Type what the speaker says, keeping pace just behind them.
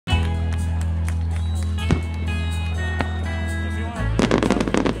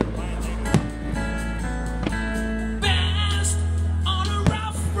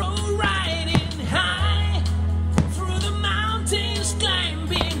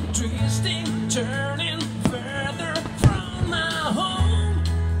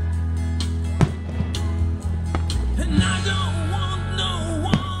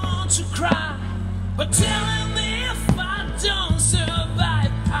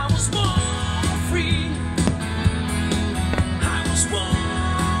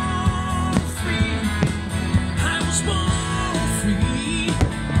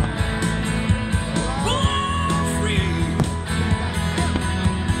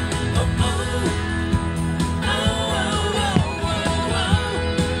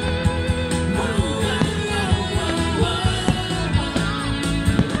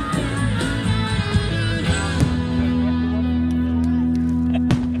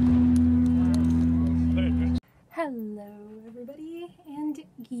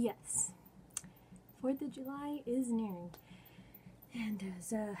Yes, 4th of July is nearing, and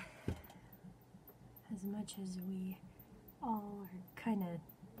as much as we all are kind of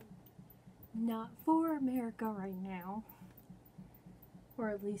not for America right now, or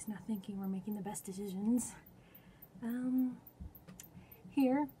at least not thinking we're making the best decisions,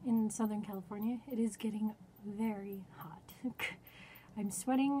 here in Southern California, it is getting very hot. I'm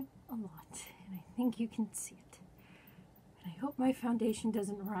sweating a lot, and I think you can see it. And I hope my foundation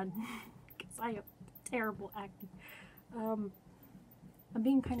doesn't run, because I have terrible acne. I'm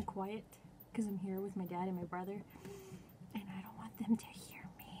being kind of quiet, because I'm here with my dad and my brother, and I don't want them to hear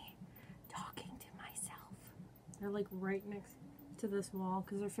me talking to myself. They're like right next to this wall,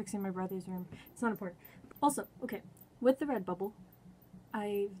 because they're fixing my brother's room. It's not important. Also, okay, with the Redbubble,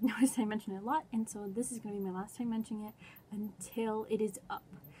 I've noticed I mention it a lot, and so this is going to be my last time mentioning it until it is up.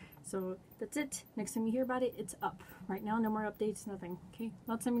 So that's it. Next time you hear about it, it's up. Right now, no more updates, nothing. Okay?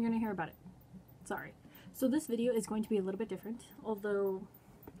 Last time you're going to hear about it. Sorry. So this video is going to be a little bit different, although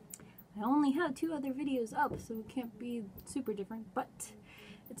I only have 2 other videos up, so it can't be super different, but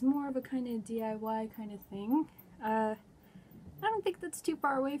it's more of a kind of DIY kind of thing. I don't think that's too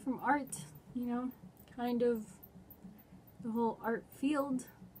far away from art, you know, kind of the whole art field,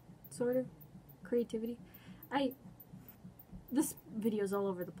 sort of, creativity. This video's all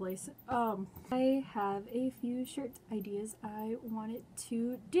over the place. I have a few shirt ideas I wanted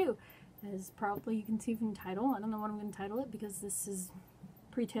to do. As probably you can see from the title, I don't know what I'm going to title it because this is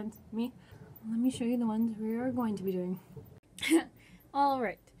pretense me. Let me show you the ones we are going to be doing.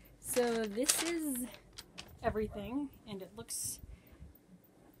 Alright, so this is everything, and it looks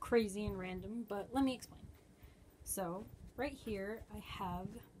crazy and random, but let me explain. So, right here I have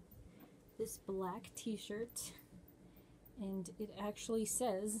this black t-shirt, and it actually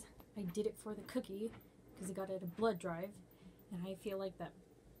says I did it for the cookie because I got it at a blood drive, and I feel like that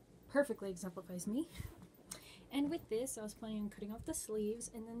perfectly exemplifies me. And with this, I was planning on cutting off the sleeves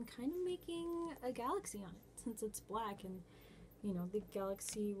and then kind of making a galaxy on it, since it's black, and you know, the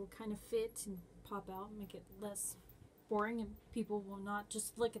galaxy will kind of fit and pop out and make it less boring, and people will not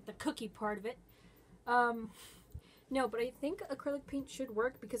just look at the cookie part of it. No, but I think acrylic paint should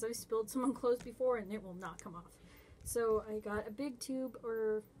work because I've spilled some on clothes before and it will not come off. So I got a big tube,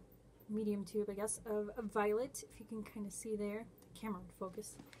 or medium tube I guess, of violet, if you can kind of see there. The camera would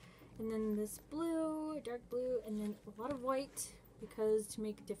focus. And then this blue, dark blue, and then a lot of white, because to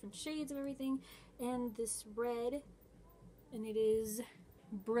make different shades of everything. And this red, and it is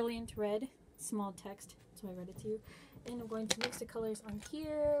brilliant red, small text, so I read it to you. And I'm going to mix the colors on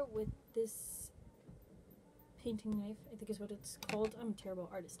here with this painting knife, I think is what it's called. I'm a terrible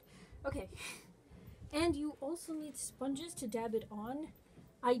artist. Okay. And you also need sponges to dab it on.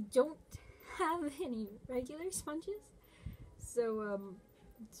 I don't have any regular sponges, so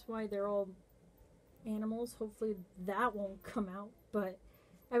that's why they're all animals. Hopefully that won't come out, but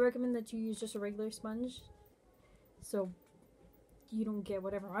I recommend that you use just a regular sponge so you don't get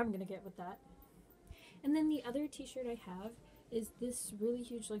whatever I'm gonna get with that. And then the other t-shirt I have is this really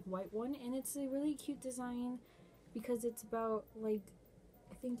huge like white one, and it's a really cute design because it's about, like,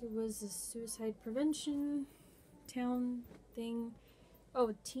 I think it was a suicide prevention town thing.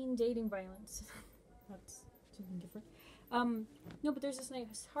 Oh, teen dating violence. That's something different. No, but there's this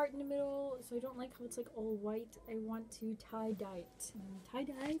nice heart in the middle, so I don't like how it's like all white. I want to tie-dye it.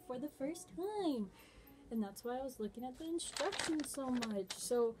 Tie-dye for the first time. And that's why I was looking at the instructions so much.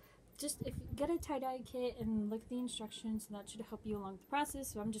 So just if you get a tie-dye kit and look at the instructions, that should help you along the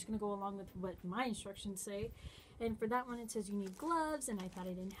process. So I'm just going to go along with what my instructions say. And for that one, it says you need gloves, and I thought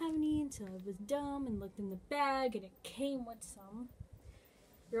I didn't have any until I was dumb and looked in the bag, and it came with some.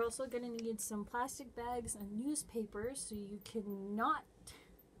 You're also going to need some plastic bags and newspapers so you cannot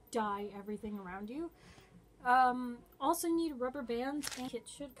dye everything around you. Also need rubber bands, and it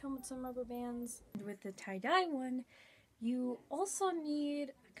should come with some rubber bands. And with the tie-dye one, you also need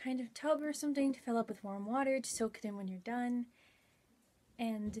a kind of tub or something to fill up with warm water to soak it in when you're done.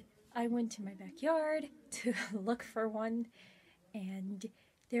 And I went to my backyard to look for one, and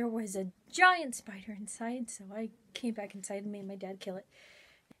there was a giant spider inside, so I came back inside and made my dad kill it.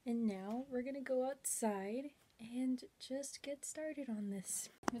 And now we're gonna go outside and just get started on this.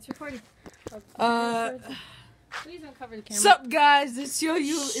 It's recording. Please don't cover the camera. Sup guys, it's your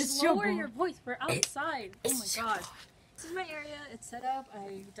Lower your voice, we're outside. Oh my god. This is my area, it's set up.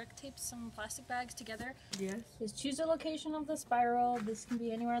 I duct taped some plastic bags together. Yes. Just choose the location of the spiral. This can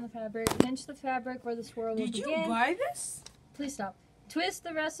be anywhere on the fabric. Pinch the fabric where the swirl will begin. Did you buy this? Please stop. Twist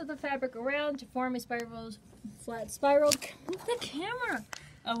the rest of the fabric around to form a spiral, flat spiral. Move the camera.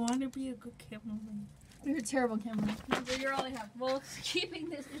 I want to be a good cameraman. You're a terrible camera. You're all I have. Well, keeping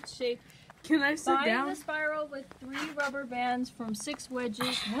this in shape. Can I sit Bind down? the spiral with 3 rubber bands from 6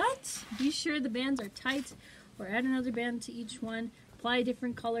 wedges. What? Be sure the bands are tight, or add another band to each one. Apply a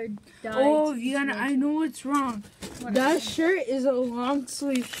different colored dye. Oh, to each Vienna, wedge. I know what's wrong. What That is it? shirt is a long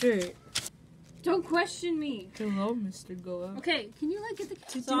sleeve shirt. Don't question me. Hello, Mr. Goa. Okay, can you like get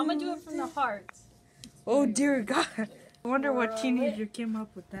the? So I'm gonna do it from the heart. Oh dear God. I wonder what Twirl teenager came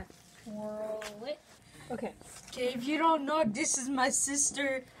up with that. Twirl it. Okay. Okay, if you don't know, this is my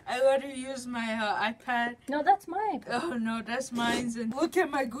sister. I let her use my iPad. No, that's mine. Oh no, that's mine. And look at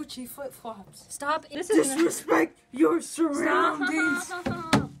my Gucci flip flops. Stop. This is Disrespect your surroundings.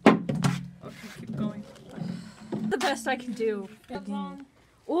 Stop. Okay, keep going. The best I can do.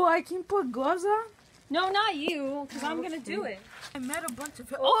 Oh, I can put gloves on? No, not you, because I'm gonna do it. I met a bunch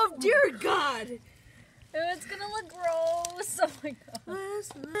of. Oh dear God! It's gonna look gross. Oh my god.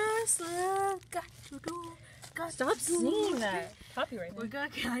 Got to do. Stop singing that. Copyright.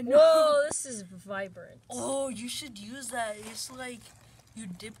 I know. Whoa, this is vibrant. Oh, you should use that. It's like you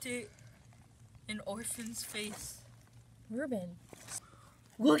dipped it in Orphan's face. Ruben.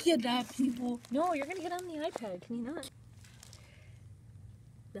 Look at that, people. No, you're gonna get on the iPad. Can you not?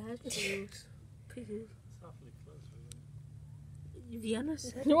 That is pretty. Vienna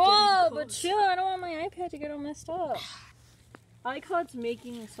said Whoa, getting but close. chill. I don't want my iPad to get all messed up. I like how it's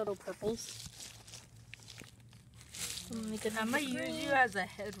making subtle purples. I might use you as a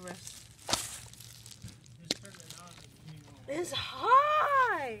headrest. It's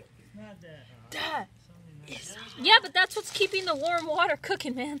hot! Dad, it's hot. Yeah, but that's what's keeping the warm water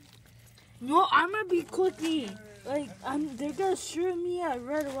cooking, man. No, I'm gonna be cooking. Like, they're gonna serve me at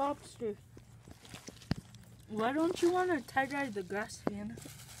Red Lobster. Why don't you want to tie-dye the grass, Vienna?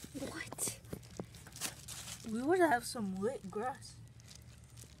 What? We would have some lit grass.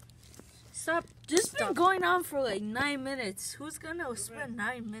 Stop. This has been going on for like 9 minutes. Who's gonna spend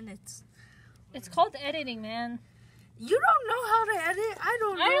 9 minutes? It's called editing, man. You don't know how to edit? I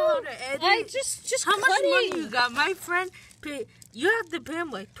don't know how to edit. I just How much cutting. money you got? My friend pay. You have to pay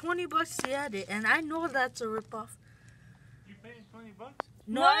him like $20 to edit, and I know that's a ripoff. You paying $20?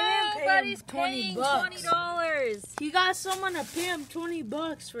 No, I didn't pay him Nobody's paying $20. He got someone to pay him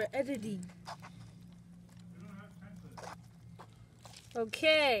 $20 for editing. We don't have time for that.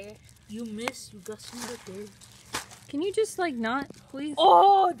 Okay. You missed. You got somebody there. Can you just like not, please?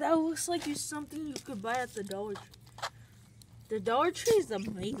 Oh, that looks like it's something you could buy at the Dollar Tree. The Dollar Tree is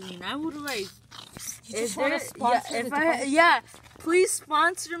amazing. I would like. You just want to sponsor the Dollar- Yeah, please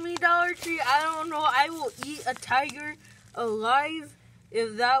sponsor me, Dollar Tree. I don't know. I will eat a tiger alive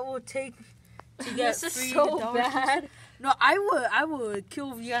if that will take to get This is free so Dollar Tree. bad. No, I would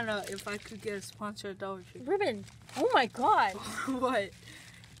kill Vienna if I could get a sponsor at Dollar Tree. Ruben. Oh my god. What?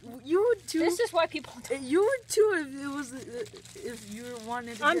 You would too. This is why people don't. You would too if it was if you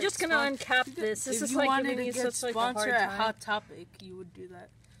wanted to. I'm get just gonna spon- uncap this. This if is you like wanted giving to you get such like a hard sponsor at time. Hot Topic, you would do that.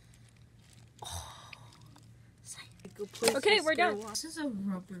 Okay, we're done. This is a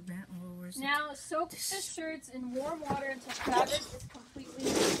rubber band. Oh, where's it? Now soak the shirts in warm water until fabric is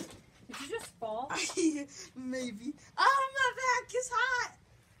completely dry. Did you just fall? Maybe. Oh, my back is hot.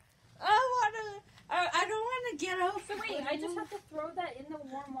 I don't wanna get out. So wait, I just have to throw that in the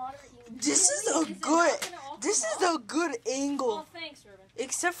warm water immediately? This is a Is it good. not gonna all This come is off? a good angle. Well, thanks, Ruben.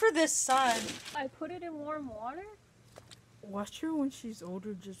 Except for this sun. I put it in warm water? Watch her when she's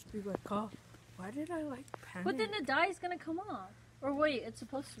older. Just be like, oh, why did I like panic? But then the dye is gonna come off. Or wait, it's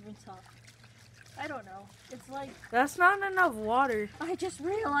supposed to rinse off. I don't know. It's like, That's not enough water. I just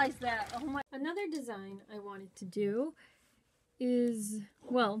realized that. Oh my. Another design I wanted to do is,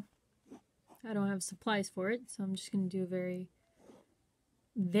 well, I don't have supplies for it, so I'm just going to do a very,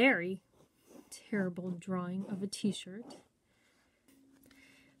 very terrible drawing of a t-shirt.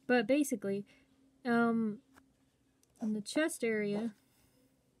 But basically, on the chest area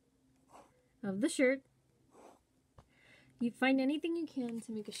of the shirt, you find anything you can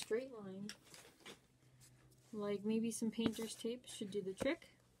to make a straight line. Like maybe some painter's tape should do the trick.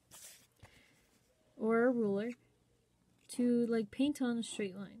 Or a ruler to like paint on a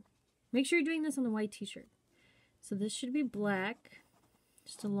straight line. Make sure you're doing this on the white t-shirt. So this should be black,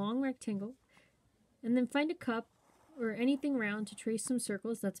 just a long rectangle. And then find a cup or anything round to trace some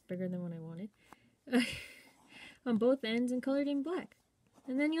circles. That's bigger than what I wanted. On both ends and colored in black.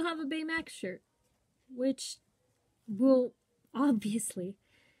 And then you'll have a Baymax shirt, which will obviously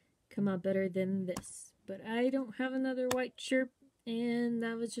come out better than this. But I don't have another white shirt, and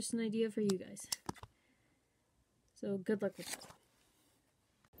that was just an idea for you guys. So good luck with that.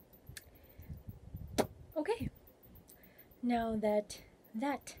 Okay, now that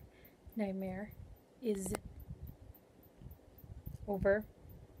nightmare is over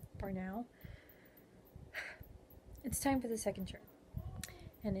for now. It's time for the second shirt.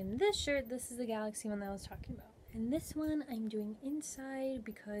 And in this shirt, this is the Galaxy one that I was talking about. And this one I'm doing inside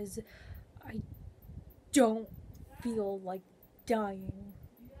because I don't feel like dying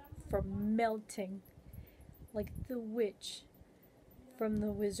from melting like the witch from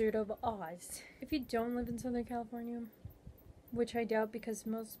the Wizard of Oz. If you don't live in Southern California, which I doubt because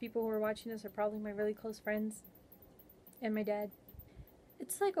most people who are watching this are probably my really close friends and my dad,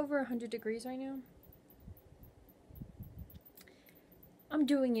 it's like over 100 degrees right now. I'm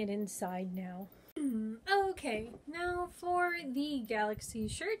doing it inside now. Okay, now for the Galaxy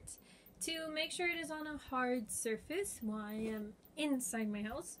shirt. To make sure it is on a hard surface while I am inside my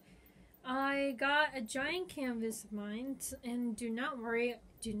house, I got a giant canvas of mine, and do not worry,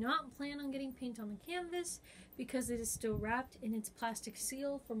 do not plan on getting paint on the canvas because it is still wrapped in its plastic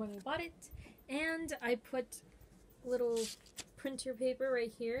seal from when I bought it. And I put little printer paper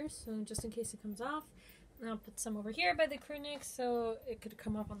right here, so just in case it comes off. And I'll put some over here by the crew neck so it could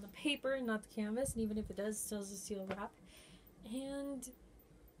come off on the paper, not the canvas, and even if it does, it still has a seal wrap. And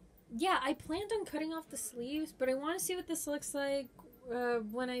yeah, I planned on cutting off the sleeves, but I want to see what this looks like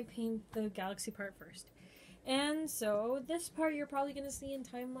when I paint the Galaxy part first. And so this part you're probably going to see in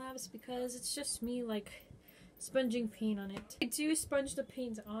time-lapse because it's just me like sponging paint on it. I do sponge the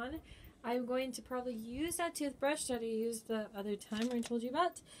paint on. I'm going to probably use that toothbrush that I used the other time I told you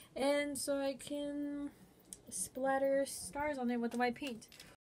about, and so I can splatter stars on it with the white paint.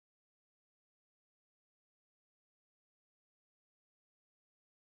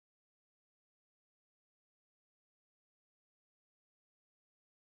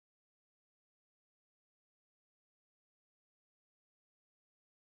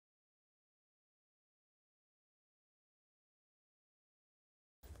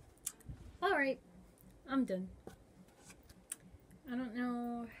 Alright, I'm done. I don't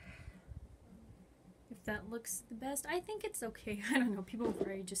know if that looks the best. I think it's okay. I don't know. People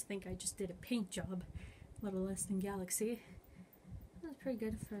probably just think I just did a paint job, little less than Galaxy. That's pretty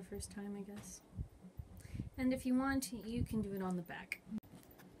good for a first time, I guess. And if you want, you can do it on the back.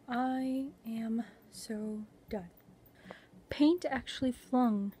 I am so done. Paint actually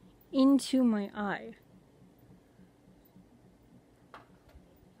flung into my eye.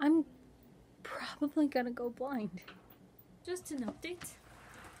 I'm probably gonna go blind. Just an update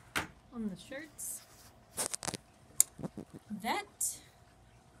on the shirts. That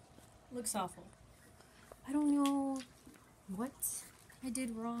looks awful. I don't know what I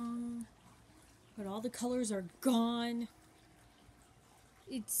did wrong, but all the colors are gone.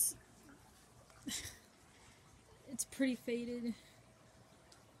 It's pretty faded.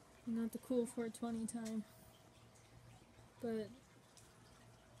 Not the cool 420 time, but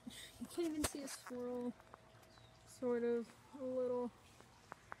you can't even see a swirl, sort of, a little.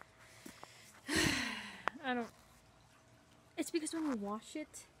 It's because when you wash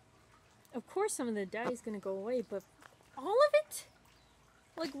it, of course some of the dye is going to go away, but all of it?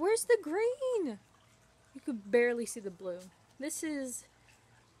 Like, where's the green? You could barely see the blue. This is...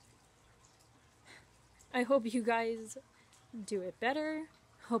 I hope you guys do it better.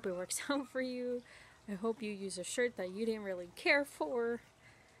 Hope it works out for you. I hope you use a shirt that you didn't really care for.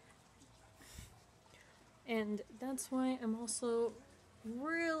 And that's why I'm also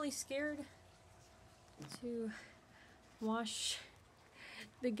really scared to wash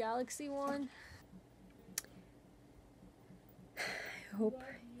the Galaxy one. I hope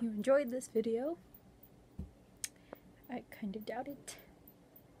you enjoyed this video. I kind of doubt it.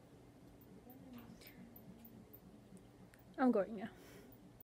 I'm going now.